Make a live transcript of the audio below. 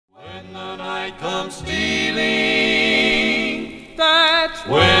night comes stealing, that's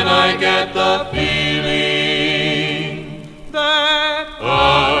when I get the feeling that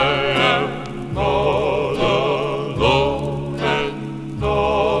I am all alone and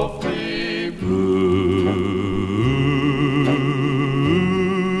awfully blue.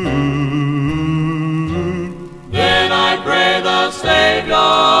 Then I pray the Savior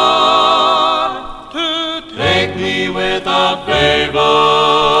to take me without favor.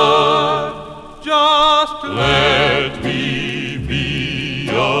 Just let me be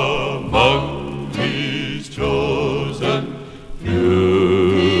among His chosen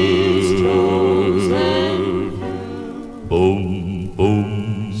few. His chosen few. Boom,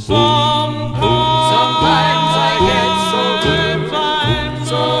 boom, sometimes I get so blue,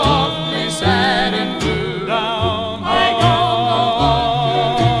 so awfully sad and blue.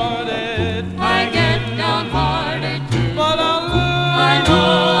 Downhearted, I get downhearted too. But I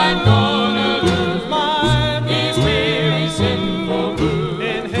know I'm gonna lose these weary sinful blues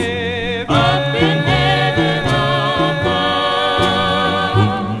in heaven, up in heaven above.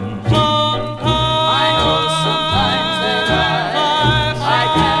 I know sometimes that I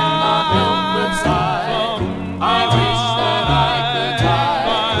cannot help but sigh. I wish that I could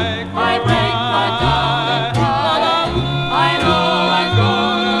die, I break my down and cry. I know I'm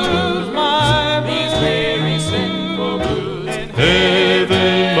gonna lose these weary sinful blues in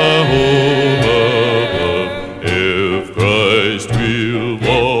heaven, my home above. If Christ will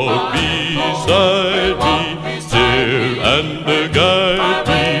walk beside me, steer and guide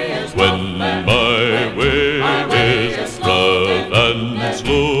me when my way is rough and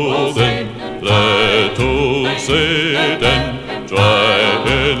slow, then let old Satan try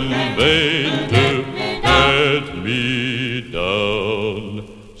in vain to get me down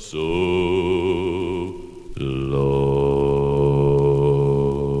so low.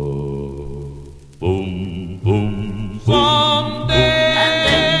 Boom, boom, someday, and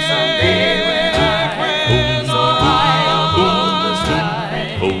then someday when I win so high above the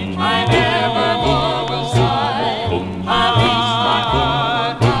sky, I never more will sigh. I'll reach my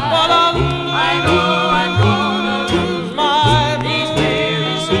home, but I know I'm gonna lose these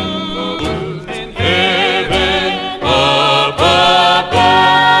weary sinful blues in heaven above.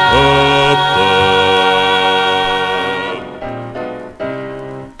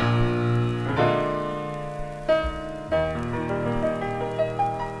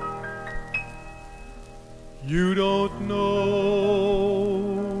 You don't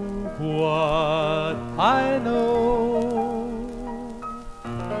know what I know.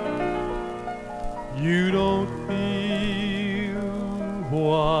 You don't feel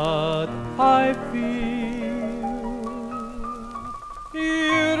what I feel.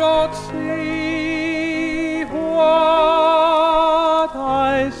 You don't see what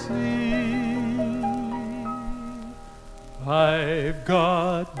I see. I've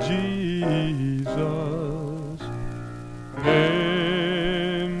got Jesus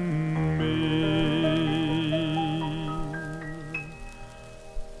in me.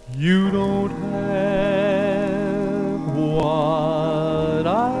 You don't have what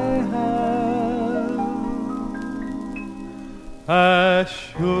I have,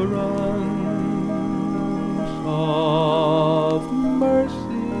 assurance of mercy.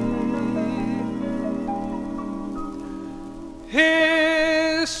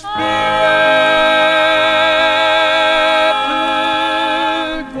 His Spirit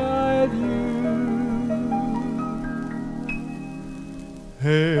to guide you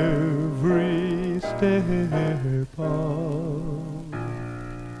every step of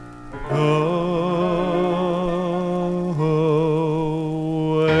the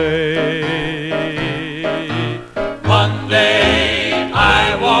way. One day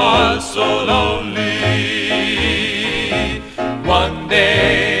I was so lonely. One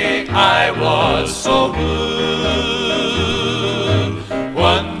day I was so blue.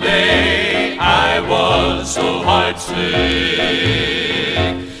 One day I was so heartsick,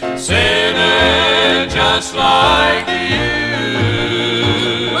 sinner just like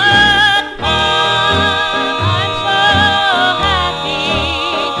you. But I'm so happy,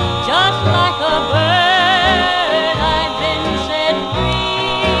 just like a bird, I've been set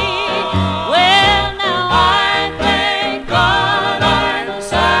free. Well, now I thank God I'm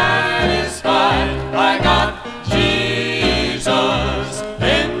satisfied. I got Jesus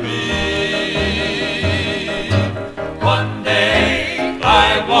in me. One day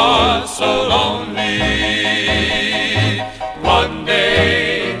I was so lonely. One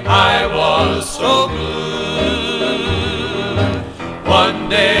day I was so blue. One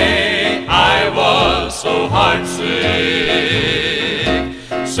day I was so heartsick,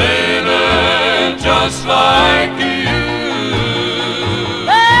 sinner just like you.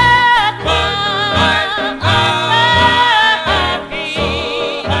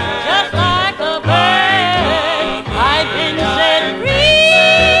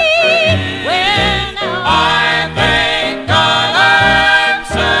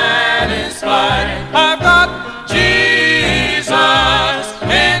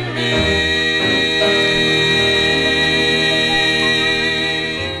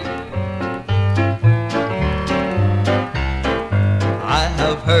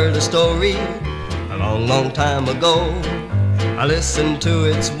 Story a long, long time ago. I listened to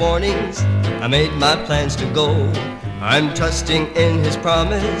its warnings, I made my plans to go. I'm trusting in his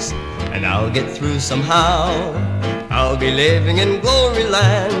promise, and I'll get through somehow. I'll be living in glory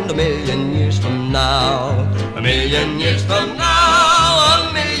land 1,000,000 years from now. 1,000,000 years from now,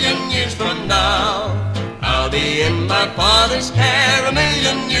 1,000,000 years from now. I'll be in my Father's care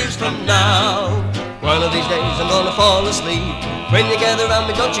 1,000,000 years from now. One of these days I'm gonna fall asleep. When you gather round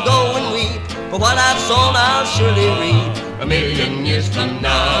me, don't you go and weep. For what I've sown, I'll surely reap 1,000,000 years from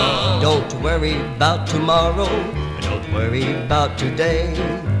now. Don't worry about tomorrow, don't worry about today.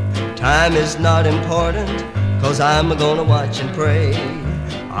 Time is not important, 'cause I'm gonna watch and pray.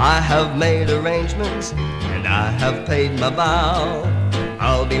 I have made arrangements, and I have paid my vow.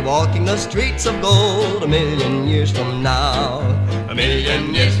 I'll be walking the streets of gold 1,000,000 years from now.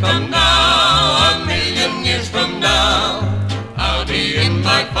 1,000,000 years from now, 1,000,000 years from now. I'll be in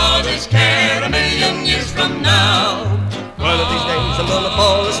my Father's care 1,000,000 years from now. One of these days I'm gonna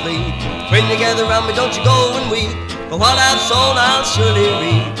fall asleep. When you gather round me, don't you go and weep. For what I've sown, I'll surely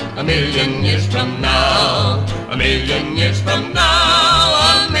reap 1,000,000 years from now. 1,000,000 years from now,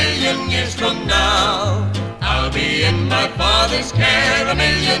 1,000,000 years from now. I'll be in my Father's care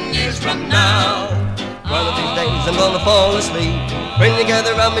 1,000,000 years from now. One of these days I'm gonna fall asleep. When you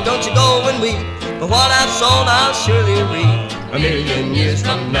gather round me, don't you go and weep. For what I've sown, I'll surely reap 1,000,000 years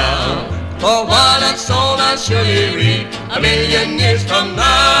from now. For what I've sown, I'll surely reap 1,000,000 years from now.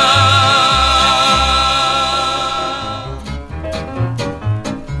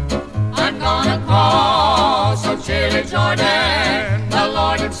 I'm gonna cross so chilly Jordan. The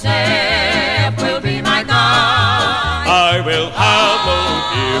Lord himself will be my guide. I will have no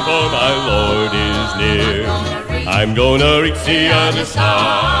fear, for my Lord is near. I'm gonna reach the other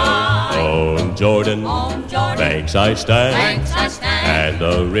side. On Jordan banks I stand, and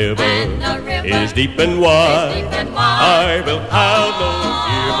the river is deep and wide. I will have no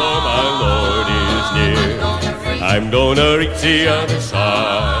fear, for my Lord is near. I'm gonna reach the other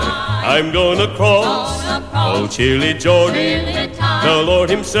side. I'm gonna cross, oh chilly Jordan. The Lord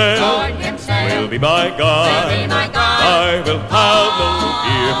himself will be my guide. I will have no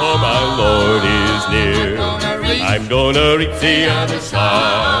fear, for my Lord is near. I'm gonna reach the other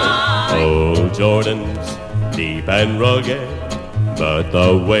side. Oh, Jordan's deep and rugged, but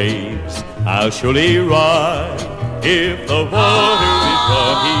the waves I'll surely ride. If the water is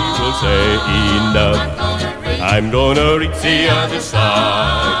rough, he will say enough. I'm gonna reach the other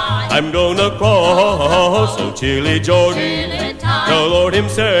side. I'm gonna cross, oh chilly Jordan. The Lord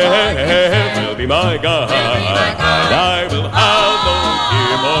himself will be my guide. I will have no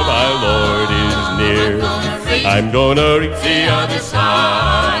fear, for my Lord is near. I'm gonna reach the other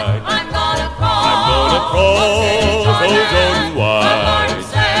side. I'm gonna cross, oh Jordan wide.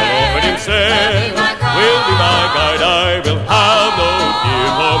 The Lord himself will be my guide. I will have no fear,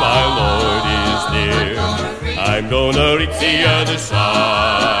 for my Lord is near. I'm gonna reach the other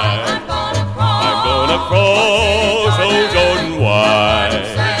side. I'm gonna cross, oh Jordan wide.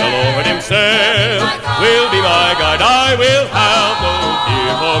 The Lord himself will be my guide. I will have no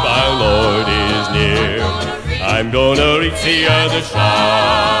fear, for my Lord is near. I'm gonna reach the other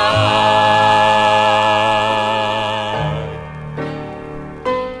side.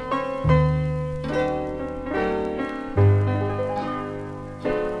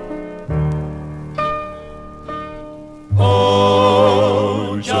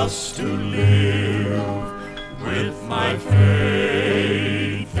 Oh, just to live with my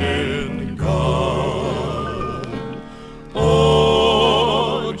faith in God.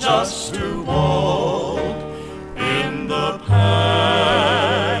 Oh, just to walk in the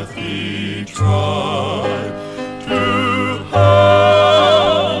path he trod, to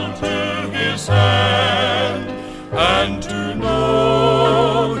hold to his hand, and to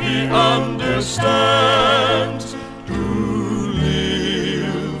know he understands, to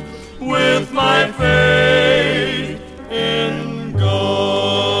live with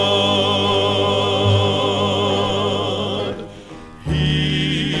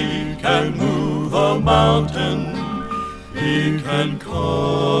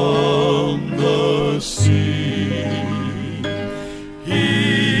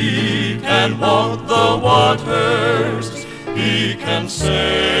walk the waters. He can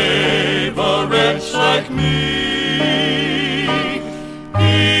save a wretch like me.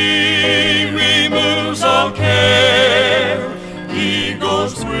 He removes all care. He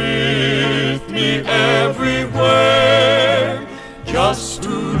goes with me everywhere, just to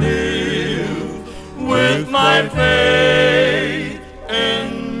live with my faith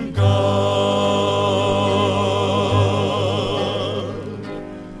in God.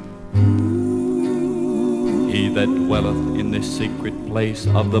 He that dwelleth in the secret place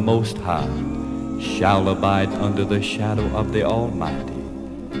of the Most High shall abide under the shadow of the Almighty.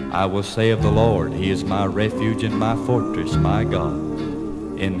 I will say of the Lord, He is my refuge and my fortress, my God.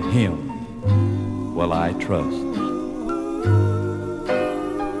 In Him will I trust.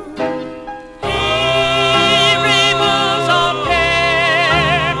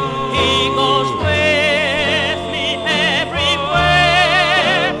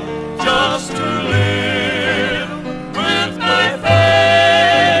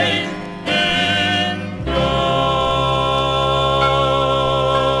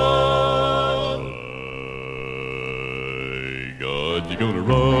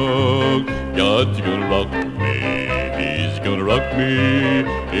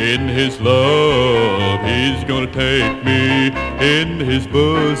 In His love, He's gonna take me in His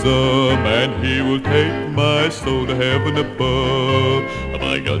bosom, and He will take my soul to heaven above. Oh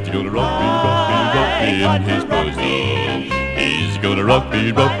my God's gonna rock me, rock me, rock me in His bosom. He's gonna rock me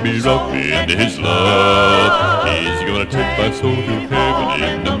into His love. He's gonna take my soul to heaven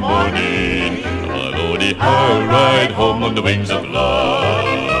in the morning. My Lordy, I'll ride home on the wings of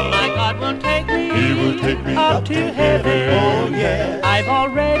love. My God will take me. He will take me up to heaven. Oh yeah. I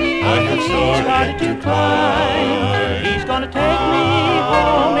have started to climb. He's gonna take me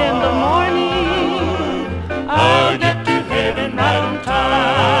home in the morning. I'll get to heaven right on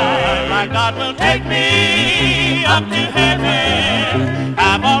time. My God will take me up to heaven.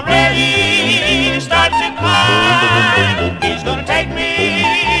 I've already started to climb. He's gonna take me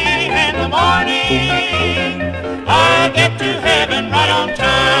in the morning. I'll get to heaven right on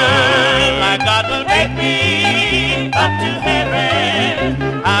time. My God will take me up to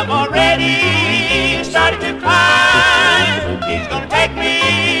heaven. I've already started to climb. He's gonna take me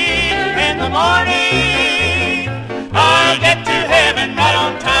in the morning. I'll get to heaven right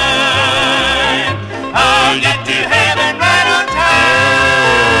on time. I'll get to heaven right on time.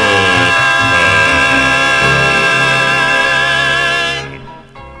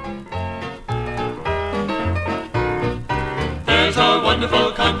 There's a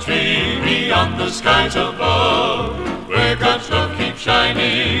wonderful country beyond the skies above, where God's love keeps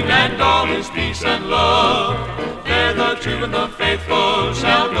shining and all is peace and love. There the true and the faithful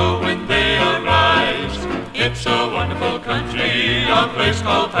shall go when they arise. It's a wonderful country, a place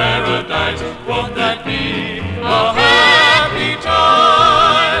called paradise. Won't that be a happy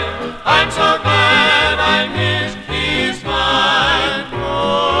time? I'm so glad I'm His, He's mine.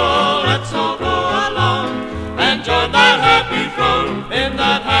 Oh, let's all go along and join that happy throne in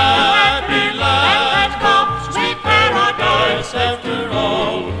that happy land. After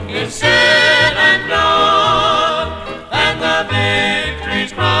all is said and done, and the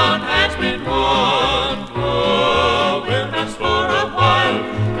victory's crown has been won. Oh, we'll rest for a while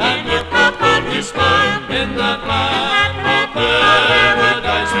and look up at His smile in that land of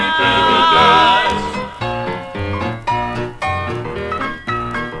paradise, sweet paradise.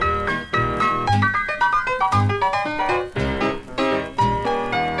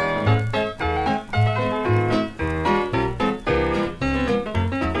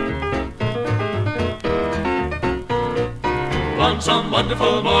 On some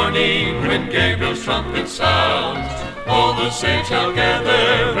wonderful morning, when Gabriel's trumpet sounds, all the saints shall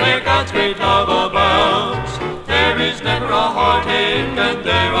gather where God's great love abounds. There is never a heartache and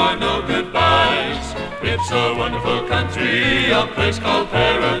there are no goodbyes. It's a wonderful country, a place called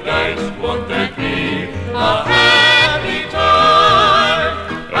paradise. Won't that be a happy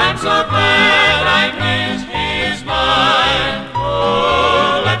time? I'm so glad I'm His, He is mine.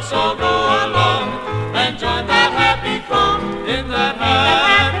 Oh, let's all go along and join that happy throng in that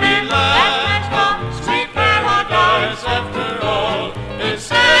happy land. Sweet paradise, after all is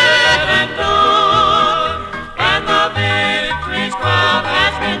said and done, and the victory's crown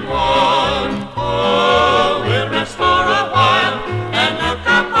has been won. Oh, we'll rest for a while and look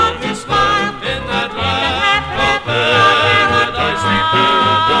up on His smile in that land of paradise, sweet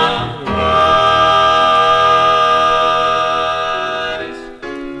paradise.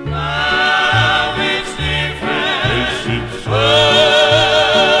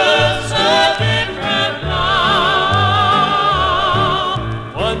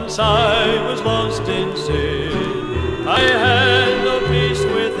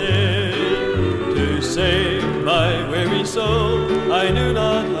 I knew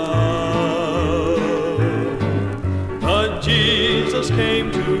not how. But Jesus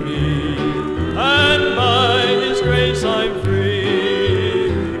came to me, and by His grace I'm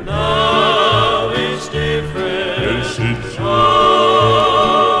free. Now it's different. Yes, it's So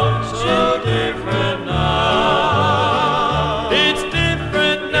different now. It's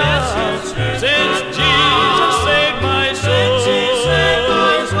different now. Yes, it's different since now. Jesus saved my soul. Since He saved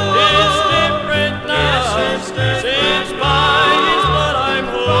my soul. It's different now. Yes, it's different since by His blood I'm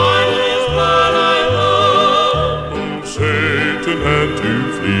whole. By His blood I'm whole. Satan had to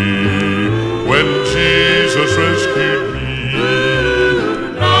flee when Jesus rescued me.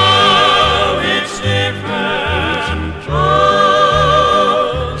 Now it's different.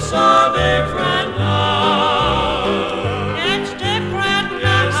 Oh, so different now. It's different now.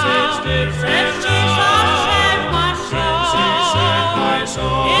 Yes, it's different Since Jesus saved my soul. Since He saved my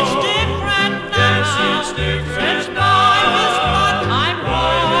soul. It's different now. Yes, it's different Since by His blood I'm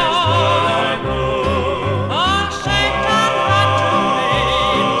By His blood I'm whole. Oh, Satan had to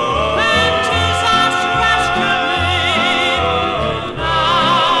flee when Jesus rescued me.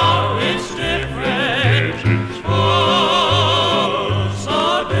 Now it's different. Oh, so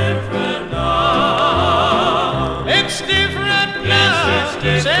different now. It's different now. Yes, it's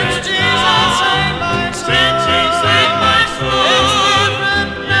different since now. Jesus saved my soul. Since He saved my soul. It's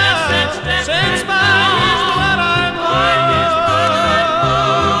different now. Yes, it's different since by His now. blood I'm By His blood I'm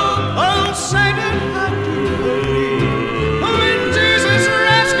whole. Oh, Satan had to flee when Jesus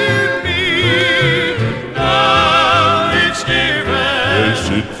rescued me. Now it's different. Yes,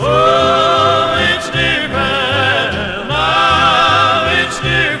 it's Oh, it's different. Now it's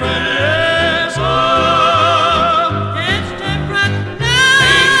different. Yes, oh, It's different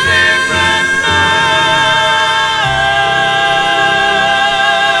now. it's different now.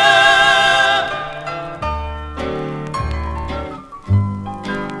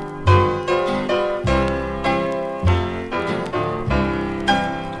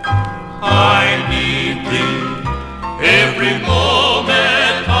 I need thee every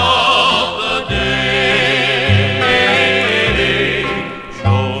moment of the day.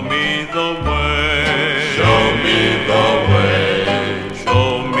 Show me the way. Show me the way.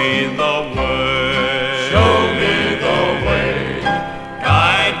 Show me the way. Show me the way.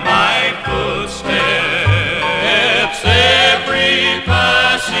 Guide my footsteps every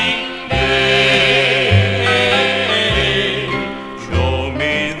passing day. Show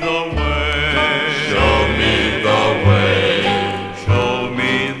me the way. Show me the way. Show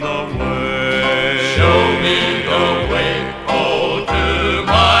me the way. Show me the way. Hold to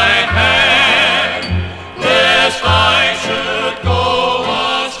my hand, lest I should go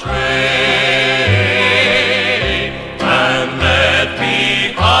astray. And let me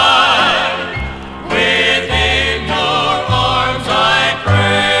hide within your arms, I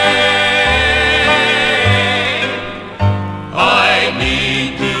pray. I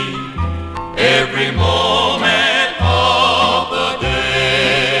need thee every moment of the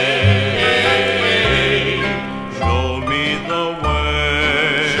day. Show me the way.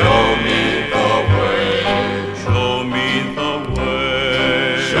 Show me the way. Show me the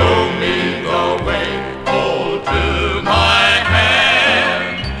way. Show me the way. Hold to my hand,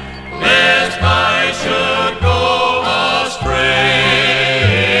 lest I should go astray.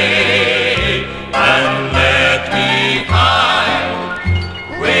 And let me hide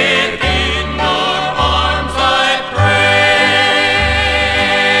within your arms, I pray.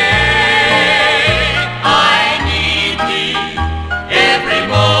 I need thee every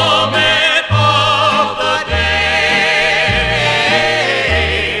moment of the day.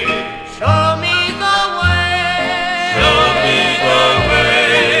 Show me the way. Show me the way.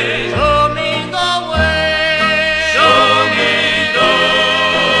 Show me the way. Show me the way.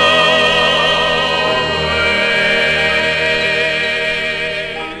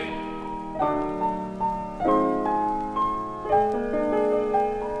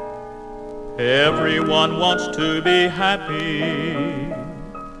 Everyone wants to be happy.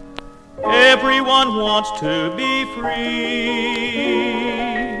 Everyone wants to be free.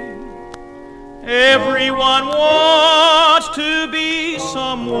 Everyone wants to be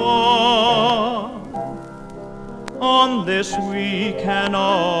someone. On this we can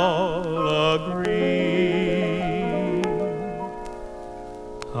all agree.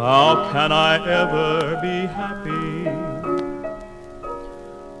 How can I ever be happy?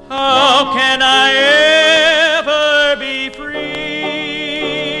 How can I ever be free?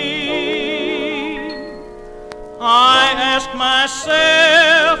 I ask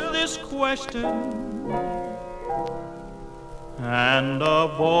myself this question, and a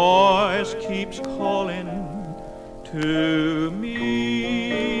voice keeps calling to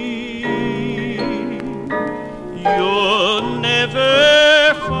me. You'll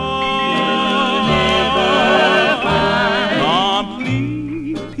never find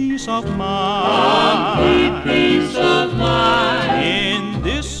complete peace of mind, in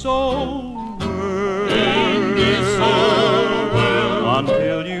this old world,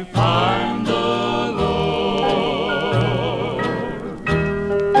 until you find the Lord.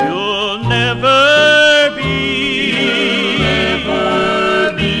 You'll never be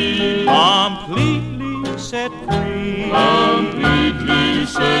completely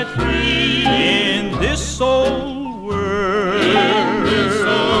set free, in this old world,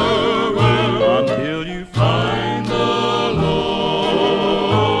 until you find the Lord.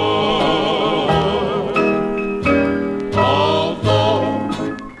 Although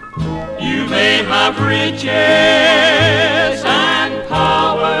you may have riches and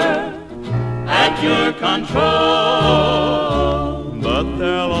power at your control, but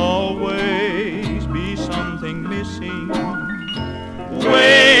there'll always be something missing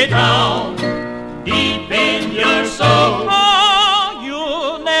way down deep in your soul. Oh,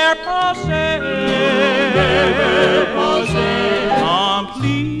 you'll never possess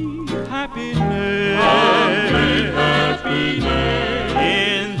complete happiness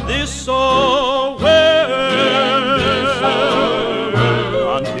in this old world,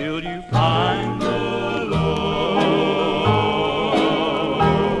 until you find the Lord.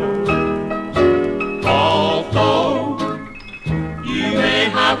 Although you may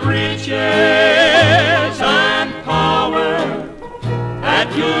have riches and power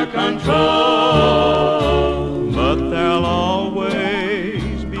at your control, but there'll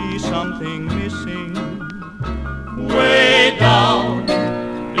always be something missing way down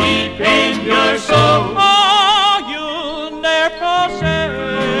deep in your soul. Oh, you'll never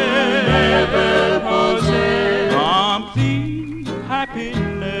possess complete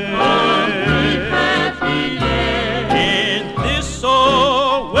happiness in this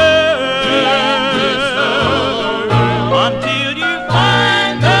old world, until you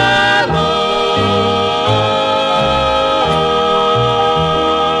find the Lord.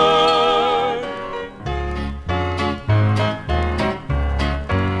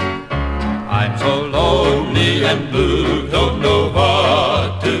 I'm so lonely and blue, don't know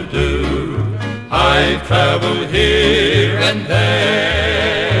what to do. I've traveled here and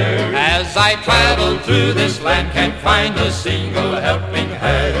there. As I travel through this land, can't find a single helping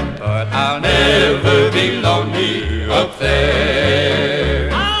hand, but I'll never be lonely up there.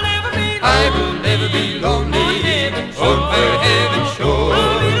 I will never be lonely over heaven's shore. I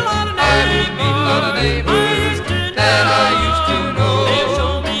will meet a lot of neighbors that I used to know.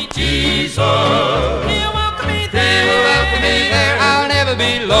 Jesus, they will welcome me there. I'll never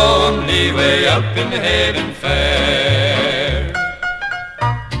be lonely way up in heaven fair.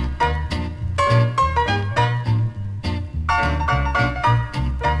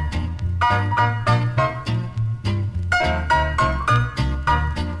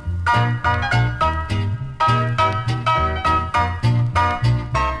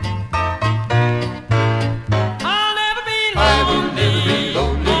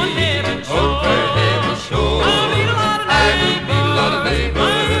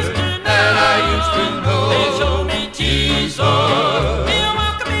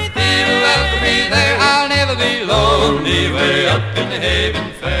 Lonely way up in the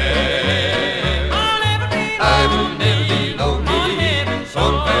heaven fair. I will never be lonely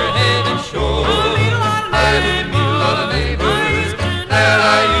somewhere heaven's shore. I will meet a lot of neighbors that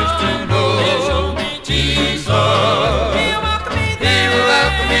I used to know. Jesus, He will welcome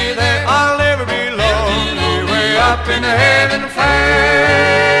me there. I'll never be lonely way up in the heaven fair.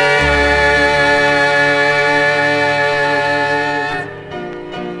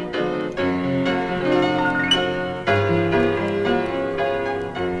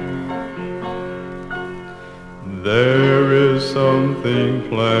 There is something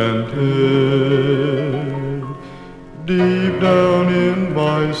planted deep down in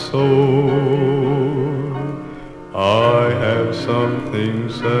my soul. I have something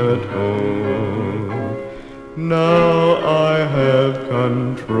set home. Now I have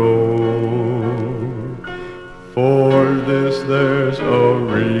control. For this there's a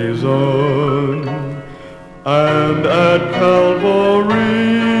reason, and at Calvary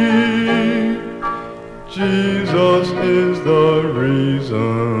Jesus is the reason.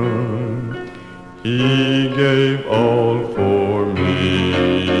 He